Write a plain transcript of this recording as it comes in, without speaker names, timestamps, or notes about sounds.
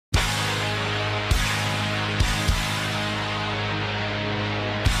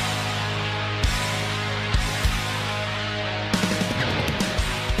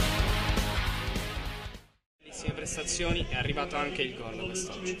prestazioni, è arrivato anche il gol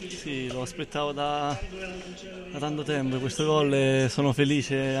quest'oggi. Sì, lo aspettavo da tanto tempo questo gol e sono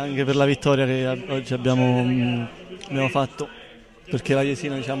felice anche per la vittoria che oggi abbiamo fatto, perché la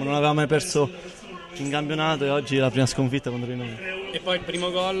Jesina, diciamo, non aveva mai perso in campionato e oggi è la prima sconfitta contro di noi. E poi il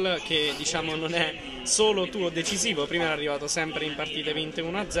primo gol che, diciamo, non è solo tuo decisivo, prima era arrivato sempre in partite vinte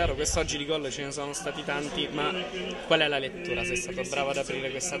 1-0, quest'oggi di gol ce ne sono stati tanti, ma qual è la lettura? Sei stato bravo ad aprire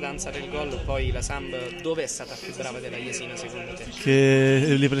questa danza del gol, poi la Samb dove è stata più brava della Jesina secondo te?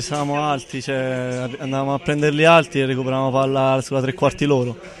 Che li pressavamo alti, cioè andavamo a prenderli alti e recuperavamo palla sulla tre quarti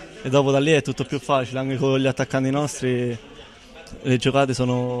loro e dopo da lì è tutto più facile, anche con gli attaccanti nostri le giocate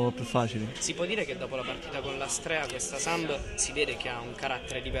sono più facili. Si può dire che dopo la partita con l'Astrea questa Samb si vede che ha un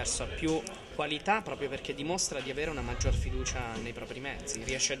carattere diverso, ha più qualità proprio perché dimostra di avere una maggior fiducia nei propri mezzi,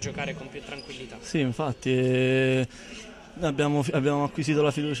 riesce a giocare con più tranquillità. Sì, infatti abbiamo acquisito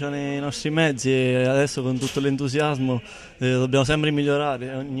la fiducia nei nostri mezzi e adesso con tutto l'entusiasmo dobbiamo sempre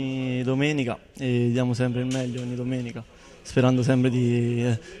migliorare ogni domenica e diamo sempre il meglio ogni domenica, sperando sempre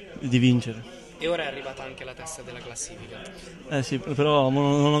di vincere. E ora è arrivata anche la testa della classifica. Sì, però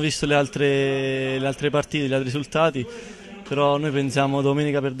non ho visto le altre partite, gli altri risultati, però noi pensiamo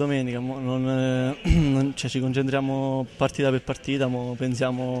domenica per domenica, cioè ci concentriamo partita per partita,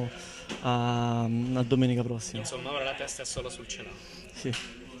 pensiamo a domenica prossima. Insomma, ora la testa è solo sul Celano. Sì.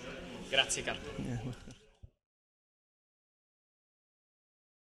 Grazie Carlo.